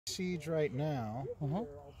Seeds right now.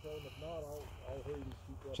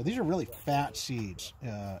 So these are really fat seeds,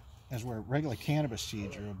 as where regular cannabis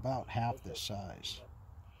seeds are about half this size.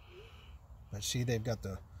 But see, they've got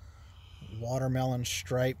the watermelon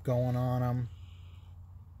stripe going on them.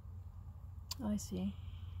 Oh, I see.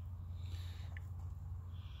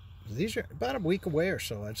 These are about a week away or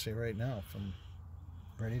so, I'd say, right now, from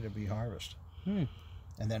ready to be harvested. And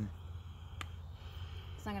then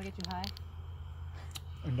it's not gonna get you high.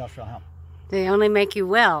 Industrial hemp. They only make you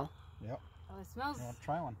well. Yep. Oh, it smells. You want to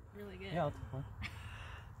try one? Really good. Yeah, I'll take one.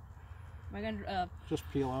 Am I gonna just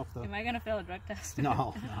peel off the. Am I gonna fail a drug test? No,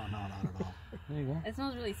 not at all. There you go. It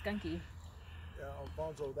smells really skunky. Yeah,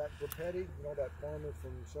 Alfonso, that Grapetti, you know that farmer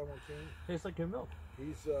from San Joaquin? Tastes like good milk.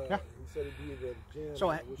 He said he'd be the gin. So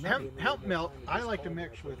hemp milk, I like to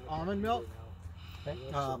mix with almond milk,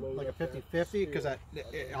 like a 50-50, because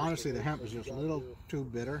honestly the hemp is just a little too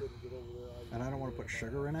bitter, and I don't want to put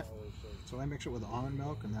sugar in it. So I mix it with almond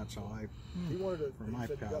milk, and that's how for my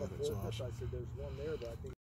palate, it's awesome.